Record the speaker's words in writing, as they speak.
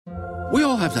We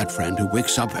all have that friend who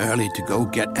wakes up early to go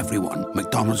get everyone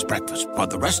McDonald's breakfast, while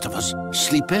the rest of us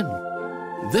sleep in.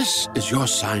 This is your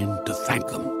sign to thank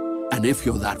them. And if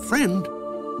you're that friend,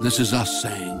 this is us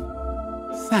saying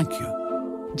thank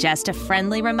you. Just a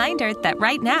friendly reminder that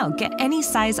right now, get any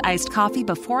size iced coffee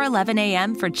before 11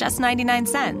 a.m. for just 99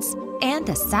 cents. And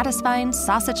a satisfying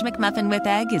sausage McMuffin with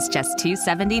egg is just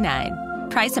 $2.79.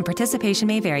 Price and participation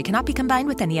may vary. Cannot be combined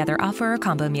with any other offer or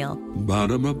combo meal.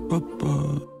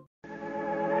 Ba-da-ba-ba-ba.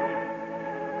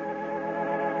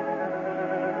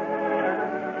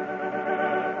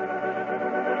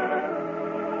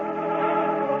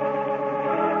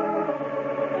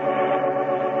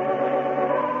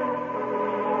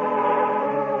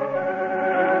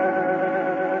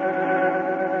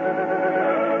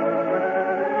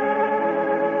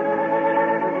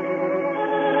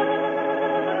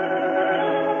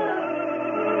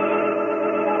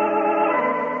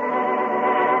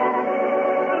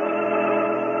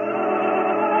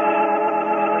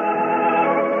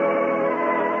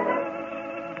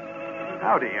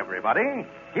 Howdy, everybody.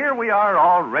 Here we are,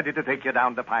 all ready to take you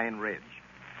down to Pine Ridge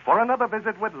for another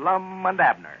visit with Lum and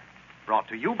Abner, brought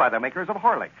to you by the makers of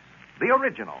Horlicks, the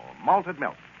original malted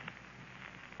milk.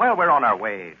 Well, we're on our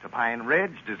way to Pine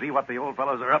Ridge to see what the old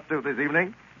fellows are up to this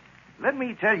evening. Let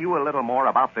me tell you a little more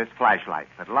about this flashlight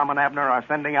that Lum and Abner are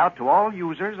sending out to all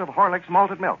users of Horlicks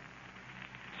malted milk.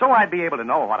 So I'd be able to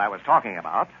know what I was talking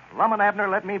about, Lum and Abner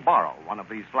let me borrow one of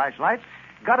these flashlights.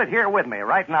 Got it here with me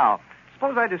right now.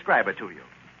 Suppose I describe it to you.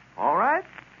 All right?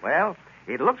 Well,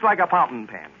 it looks like a fountain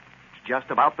pen. It's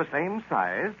just about the same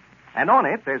size, and on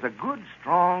it there's a good,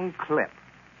 strong clip,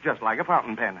 just like a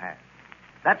fountain pen has.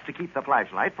 That's to keep the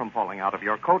flashlight from falling out of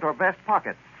your coat or vest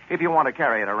pocket if you want to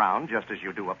carry it around just as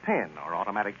you do a pen or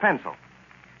automatic pencil.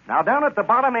 Now, down at the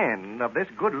bottom end of this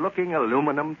good-looking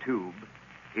aluminum tube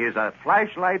is a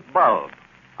flashlight bulb,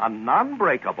 a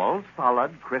non-breakable,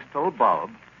 solid crystal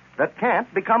bulb that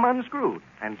can't become unscrewed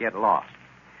and get lost.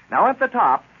 Now, at the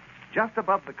top, just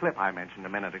above the clip I mentioned a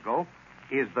minute ago,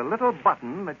 is the little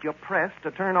button that you press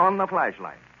to turn on the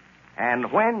flashlight.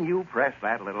 And when you press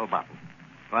that little button,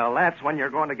 well, that's when you're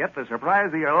going to get the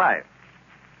surprise of your life.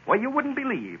 Well, you wouldn't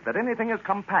believe that anything as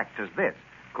compact as this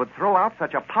could throw out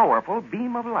such a powerful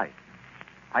beam of light.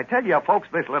 I tell you, folks,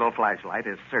 this little flashlight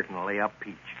is certainly a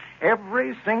peach.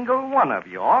 Every single one of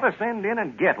you ought to send in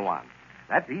and get one.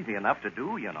 That's easy enough to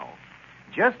do, you know.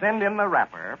 Just send in the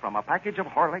wrapper from a package of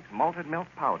Horlicks malted milk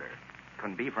powder.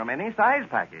 Can be from any size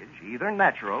package, either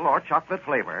natural or chocolate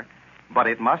flavor, but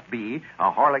it must be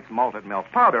a Horlicks malted milk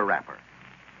powder wrapper.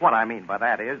 What I mean by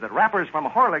that is that wrappers from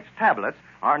Horlicks tablets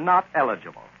are not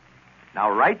eligible.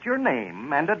 Now, write your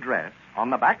name and address on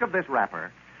the back of this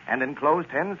wrapper and enclose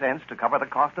 10 cents to cover the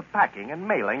cost of packing and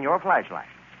mailing your flashlight.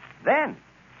 Then,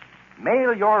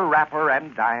 mail your wrapper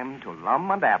and dime to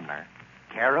Lum and Abner,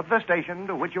 care of the station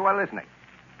to which you are listening.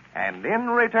 And in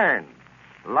return,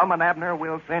 Lum and Abner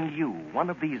will send you one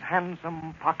of these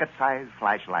handsome pocket-sized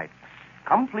flashlights,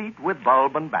 complete with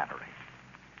bulb and battery.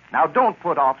 Now, don't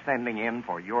put off sending in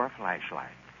for your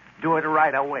flashlight. Do it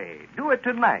right away. Do it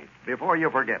tonight before you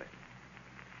forget it.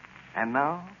 And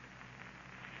now,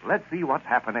 let's see what's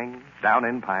happening down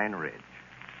in Pine Ridge.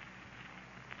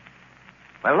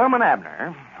 Well, Lum and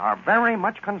Abner are very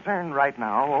much concerned right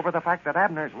now over the fact that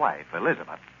Abner's wife,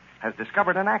 Elizabeth, has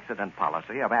discovered an accident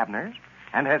policy of Abner's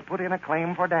and has put in a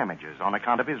claim for damages on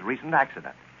account of his recent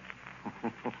accident.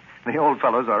 The old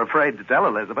fellows are afraid to tell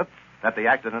Elizabeth that the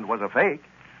accident was a fake,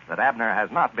 that Abner has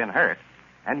not been hurt,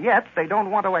 and yet they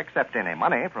don't want to accept any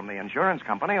money from the insurance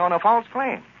company on a false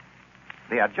claim.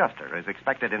 The adjuster is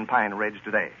expected in Pine Ridge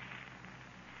today.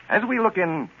 As we look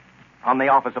in on the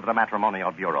office of the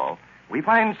Matrimonial Bureau, we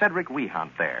find Cedric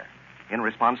Weehunt there in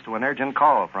response to an urgent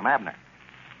call from Abner.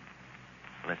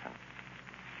 Listen.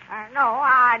 No,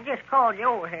 I just called you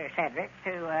over here, Cedric,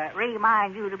 to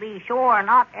remind you to be sure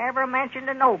not to ever mention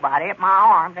to nobody that my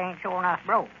arms ain't sure enough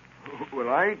broke. Well,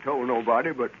 I ain't told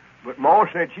nobody, but Ma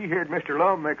said she heard Mr.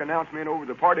 Lum make an announcement over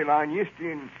the party line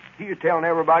yesterday, and he was telling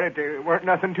everybody that there weren't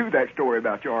nothing to that story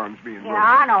about your arms being broken. Yeah,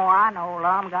 I know.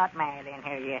 Lum got mad in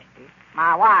here yesterday.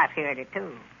 My wife heard it,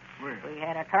 too. Well. We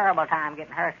had a terrible time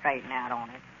getting her straightened out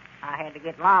on it. I had to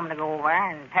get Lum to go over there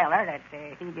and tell her that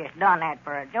he just done that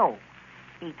for a joke.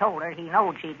 He told her he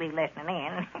knowed she'd be listening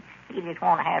in. He just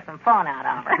want to have some fun out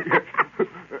of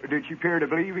her. Did she appear to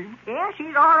believe him? Yeah,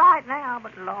 she's all right now,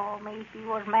 but Lord me, she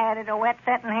was mad at a wet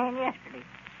setting hen yesterday.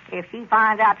 If she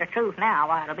finds out the truth now,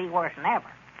 why, it'll be worse than ever.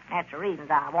 That's the reason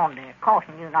I wanted to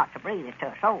caution you not to breathe it to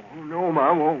a soul. Oh, no, Ma,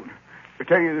 I won't. To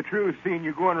tell you the truth, seeing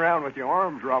you going around with your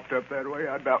arms wrapped up that way,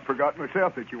 I'd about forgot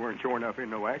myself that you weren't showing up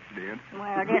in no accident.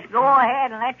 Well, just go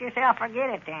ahead and let yourself forget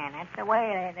it then. That's the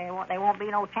way. There won't be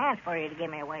no chance for you to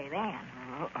give me away then.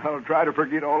 I'll try to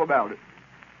forget all about it.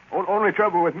 Only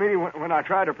trouble with me, when I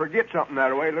try to forget something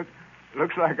that way,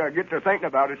 looks like I get to thinking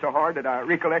about it so hard that I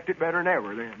recollect it better than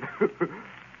ever then.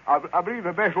 I believe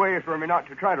the best way is for me not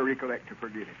to try to recollect to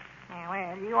forget it. Yeah,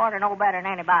 well, you ought to know better than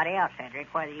anybody else,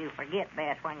 Cedric, whether you forget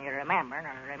best when you're remembering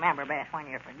or remember best when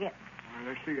you're forgetting. Well,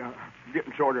 let's see, I'm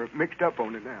getting sort of mixed up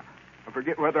on it now. I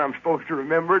forget whether I'm supposed to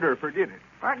remember it or forget it.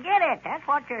 Forget it. That's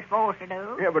what you're supposed to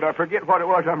do. Yeah, but I forget what it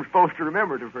was I'm supposed to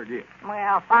remember to forget.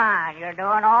 Well, fine. You're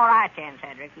doing all right then,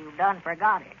 Cedric. You've done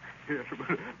forgot it. Yes,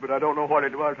 but I don't know what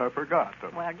it was I forgot.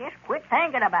 So. Well, just quit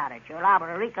thinking about it. You're liable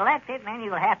to recollect it, and then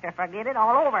you'll have to forget it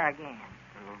all over again.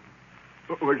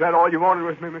 Was that all you wanted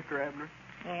with me, Mr. Abner?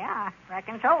 Yeah, I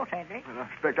reckon so, Cedric. Well,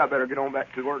 I expect I better get on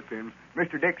back to work then.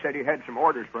 Mr. Dick said he had some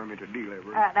orders for me to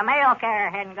deliver. The mail carrier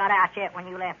hadn't got out yet when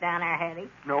you left down there, had he?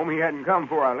 No, he hadn't come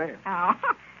before I left.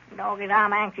 Oh, doggies,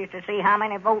 I'm anxious to see how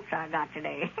many votes I got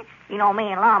today. You know, me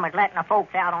and Lum is letting the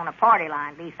folks out on the party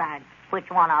line decide which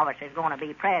one of us is going to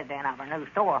be president of our new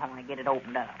store when we get it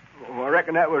opened up. Well, I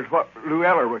reckon that was what Lou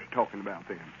Eller was talking about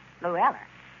then. Lou Eller?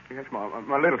 Yes,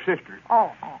 my little sister.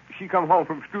 Oh. She come home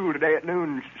from school today at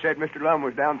noon and said Mr. Lum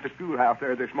was down at the schoolhouse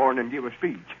there this morning and give a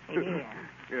speech. Yeah.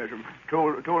 Yes,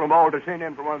 told them all to send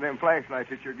in for one of them flashlights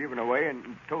that you're giving away and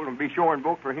told them to be sure and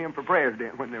vote for him for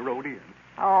president when they rode in.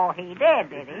 Oh, he did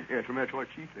he? Yes, and that's what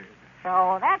she said.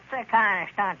 So that's the kind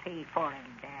of stunt he's pulling,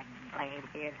 Dad, and blame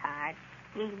his hide.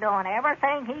 He's doing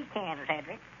everything he can,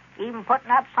 Cedric. Even putting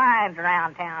up signs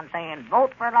around town saying,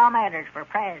 vote for Lum Abner for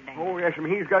president. Oh, yes, and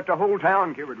he's got the whole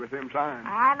town covered with them signs.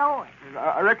 I know it.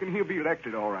 I reckon he'll be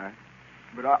elected all right.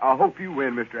 But I hope you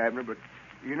win, Mr. Abner. But,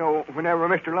 you know, whenever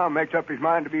Mr. Lum makes up his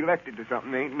mind to be elected to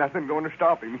something, there ain't nothing going to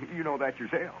stop him. You know that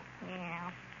yourself.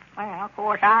 Yeah. Well, of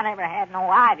course, I never had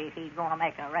no idea he's going to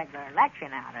make a regular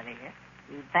election out of this.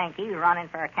 You'd think he's running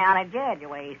for a county judge the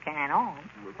way he's carrying on.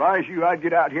 If I was you, I'd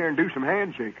get out here and do some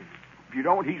handshaking. If you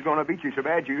don't, he's going to beat you so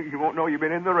bad you won't know you've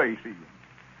been in the race even.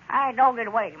 Hey, don't get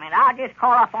away a minute. I'll just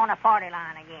call up on the party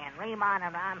line again. Remind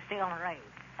him I'm still in the race.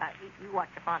 You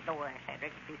watch the front door there,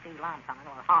 Cedric. If you see Lum coming,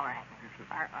 well, holler at me.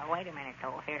 Wait a minute,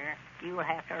 though. Here, you'll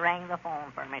have to ring the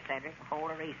phone for me, Cedric, and hold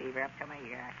the receiver up to me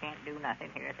here. I can't do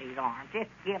nothing here with these arms.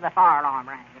 Just give the fire alarm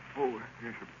ring. Oh,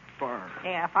 yes, a fire.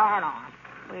 Yeah, fire alarm.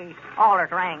 We always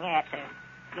ring that to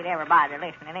get everybody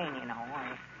listening in, you know.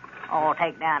 We all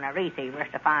take down the receivers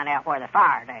to find out where the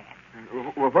fire's at.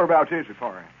 Well, whereabouts is the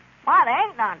fire? Well, there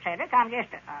ain't none, Cedric. I'm just...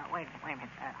 wait a minute.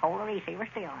 Hold the receiver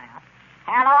still now.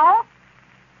 Hello?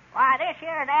 Why, this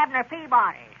here is Abner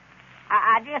Peabody.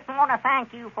 I just want to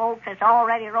thank you folks that's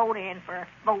already wrote in for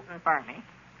voting for me.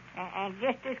 And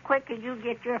just as quick as you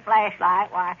get your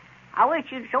flashlight, why, I wish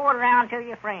you'd show it around to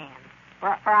your friends. For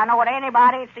I know that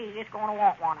anybody that sees it's going to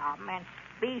want one of them. And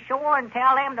be sure and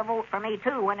tell them to vote for me,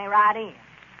 too, when they ride in.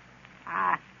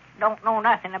 I don't know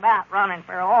nothing about running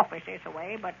for office this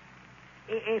way, but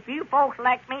if you folks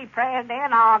elect me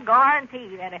president, I'll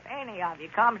guarantee that if any of you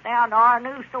comes down to our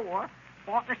new store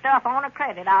wanting stuff on a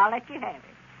credit, I'll let you have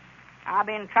it. I've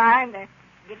been trying to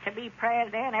get to be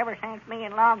president ever since me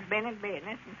and Lum's been in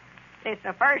business. And it's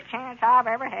the first chance I've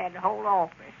ever had to hold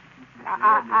office.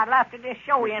 I'd love to just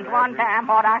show you in one time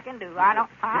what I can do. I don't...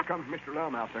 Here comes Mr.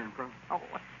 Lum out there in front. Oh,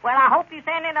 well, I hope you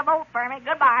send in a vote for me.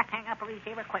 Goodbye. Hang up the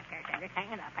receiver quick there, Cedric.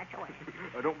 Hang it up. That's your way.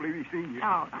 I don't believe he's seen you.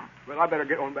 No. Well, I better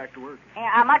get on back to work. Yeah,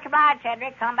 I'm much obliged,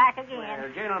 Cedric. Come back again. Well,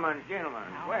 gentlemen.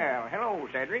 Oh. Well, hello,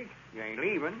 Cedric. You ain't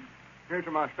leaving. Here's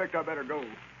where I expect I better go.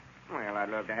 Well, I'd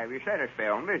love to have you set a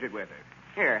spell and visit with us.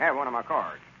 Here, have one of my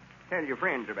cards. Tell your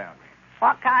friends about me.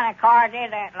 What kind of card is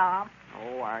that, Lum?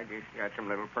 Oh, I just got some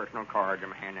little personal cards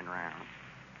I'm handing around.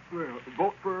 Well,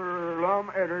 vote for Lum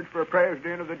Abner for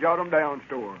president of the Jot Em Down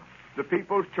store. The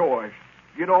people's choice.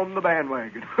 Get on the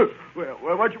bandwagon.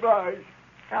 well, much obliged.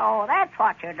 So that's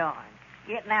what you're doing.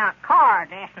 Getting out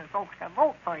cards, asking folks to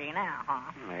vote for you now,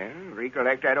 huh? Well,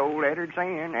 recollect that old lettered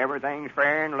saying, everything's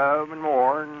fair in love and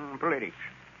war and politics.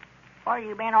 Where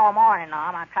you been all morning,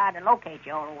 Lum? I tried to locate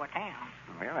you all over town.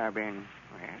 Well,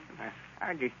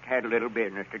 I just had a little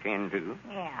business to tend to.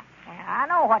 Yeah, I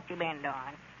know what you've been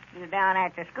doing. You're down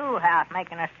at the schoolhouse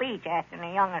making a speech asking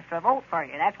the youngest to vote for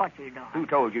you. That's what you're doing. Who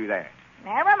told you that?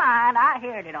 Never mind. I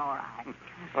heard it all right.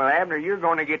 Well, Abner, you're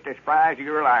going to get the surprise of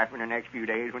your life in the next few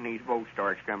days when these votes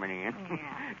starts coming in.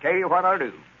 Yeah. Tell you what I'll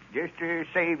do. Just to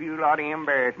save you a lot of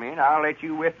embarrassment, I'll let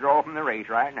you withdraw from the race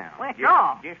right now.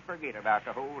 Withdraw? Just forget about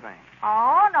the whole thing.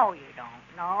 Oh, no, you don't.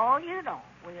 No, you don't.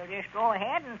 We'll just go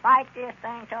ahead and fight this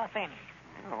thing to a finish.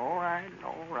 All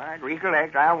right.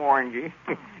 Recollect, I warned you.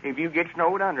 If you get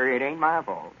snowed under, it ain't my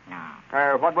fault.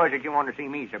 No. What was it you wanted to see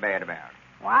me so bad about?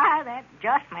 Why, that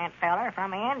adjustment feller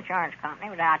from the insurance company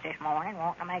was out this morning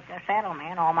wanting to make a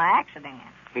settlement on my accident.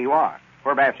 He was.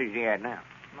 Whereabouts is he at now?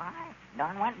 Why,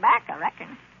 done went back, I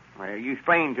reckon. Well, you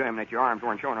explained to him that your arms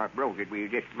weren't showing up broken. Were you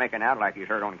just making out like you was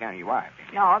hurt on account of your wife?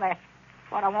 No, that's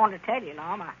what I wanted to tell you,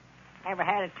 Lum. I never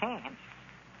had a chance.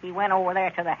 He went over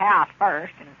there to the house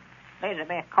first, and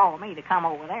Elizabeth called me to come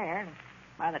over there, and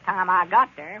by the time I got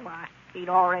there, why, he'd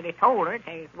already told her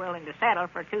they was willing to settle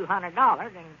for $200,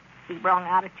 and he brung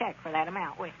out a check for that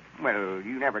amount with him. Well,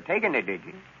 you never taken it, did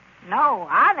you? No,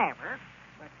 I never,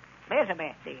 but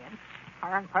Elizabeth did.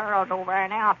 Her and Pearl's over there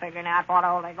now figuring out what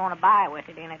all they're going to buy with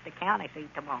it in at the county seat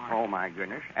tomorrow. Oh, my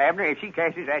goodness. Abner, if she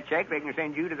cashes that check, they can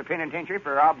send you to the penitentiary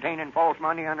for obtaining false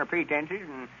money under pretenses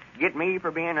and get me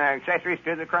for being accessories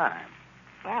to the crime.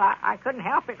 Well, I couldn't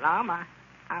help it, Lum.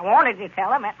 I wanted to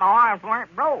tell him that my arms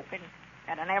weren't broke and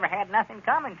that I never had nothing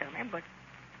coming to me, but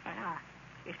well, I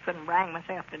just couldn't bring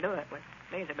myself to do it with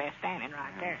Elizabeth standing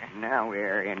right there. Now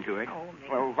we're into it. Oh,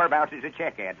 yeah. Well, whereabouts is the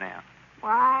check at now?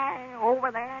 Why,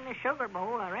 over there in the sugar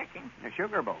bowl, I reckon. The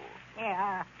sugar bowl?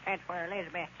 Yeah, that's where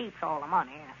Elizabeth keeps all the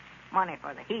money. Money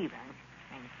for the heathens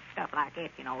and stuff like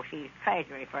it. You know, she's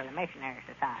treasury for the missionary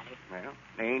society. Well,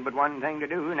 there ain't but one thing to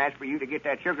do, and that's for you to get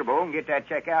that sugar bowl and get that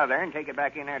check out of there and take it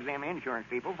back in there to them insurance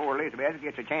people before Elizabeth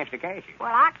gets a chance to cash it.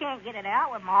 Well, I can't get it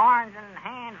out with my arms and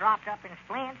hands wrapped up in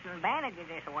splints and bandages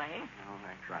this way. Oh,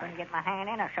 that's right. Couldn't get my hand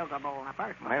in a sugar bowl in the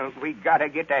first place. Well, we got to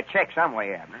get that check some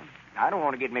way, Abner. I don't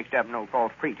want to get mixed up in no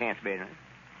false pretense business.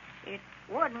 It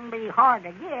wouldn't be hard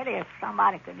to get if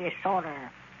somebody could just sort of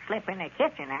slip in the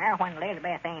kitchen there when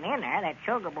Elizabeth ain't in there. That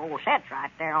sugar bowl sits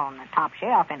right there on the top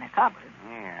shelf in the cupboard.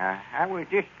 Yeah, I was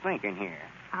just thinking here.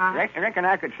 Huh? Reckon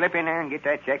I could slip in there and get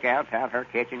that check out without her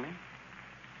catching me?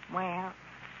 Well,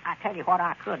 I tell you what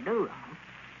I could do, Lum.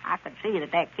 I could see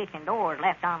that kitchen door is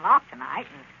left unlocked tonight,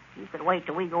 and you could wait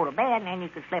till we go to bed, and then you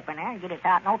could slip in there and get it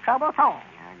out no trouble at all.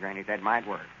 Yeah, Granny, that might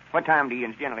work. What time do you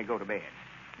generally go to bed?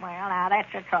 Well, now, that's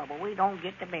the trouble. We don't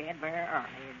get to bed very early.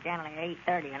 It's generally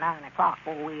 8:30 or 9 o'clock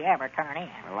before we ever turn in.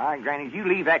 Well, Granny, you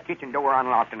leave that kitchen door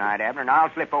unlocked tonight, Abner, and I'll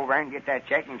slip over and get that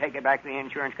check and take it back to the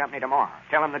insurance company tomorrow.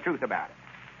 Tell them the truth about it.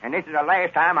 And this is the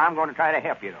last time I'm going to try to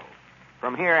help you, though.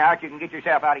 From here out, you can get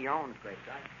yourself out of your own scrape,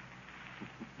 right?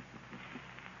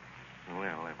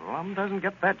 Well, if Lum doesn't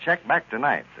get that check back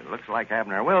tonight, it looks like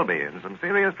Abner will be in some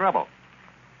serious trouble.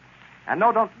 And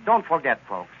no, don't forget,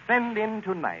 folks, send in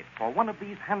tonight for one of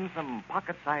these handsome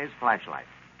pocket-sized flashlights.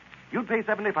 You'd pay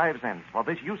 75 cents for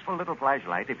this useful little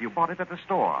flashlight if you bought it at the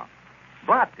store.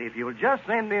 But if you'll just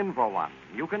send in for one,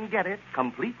 you can get it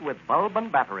complete with bulb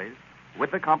and batteries with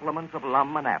the compliments of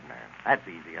Lum and Abner. That's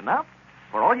easy enough.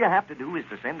 For all you have to do is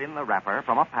to send in the wrapper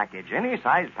from a package, any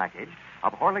size package,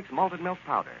 of Horlick's malted milk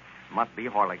powder. Must be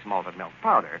Horlick's malted milk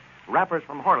powder. Wrappers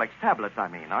from Horlick's tablets,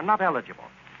 are not eligible.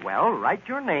 Well, write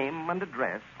your name and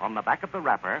address on the back of the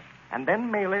wrapper and then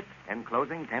mail it,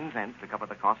 enclosing 10 cents to cover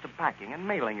the cost of packing and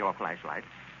mailing your flashlight,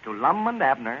 to Lum and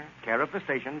Abner, care of the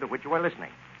station to which you are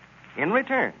listening. In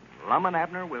return, Lum and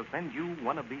Abner will send you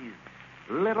one of these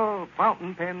little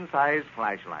fountain pen-sized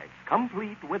flashlights,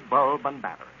 complete with bulb and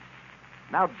battery.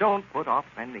 Now, don't put off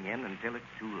sending in until it's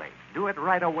too late. Do it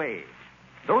right away.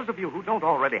 Those of you who don't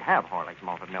already have Horlick's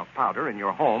malted milk powder in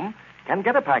your home can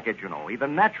get a package, either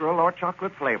natural or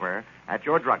chocolate flavor, at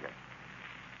your druggist.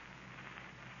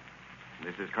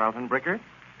 This is Carlton Bricker,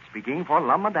 speaking for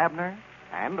Lum and Abner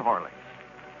and Horlick,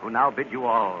 who now bid you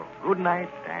all good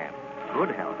night and good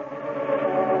health.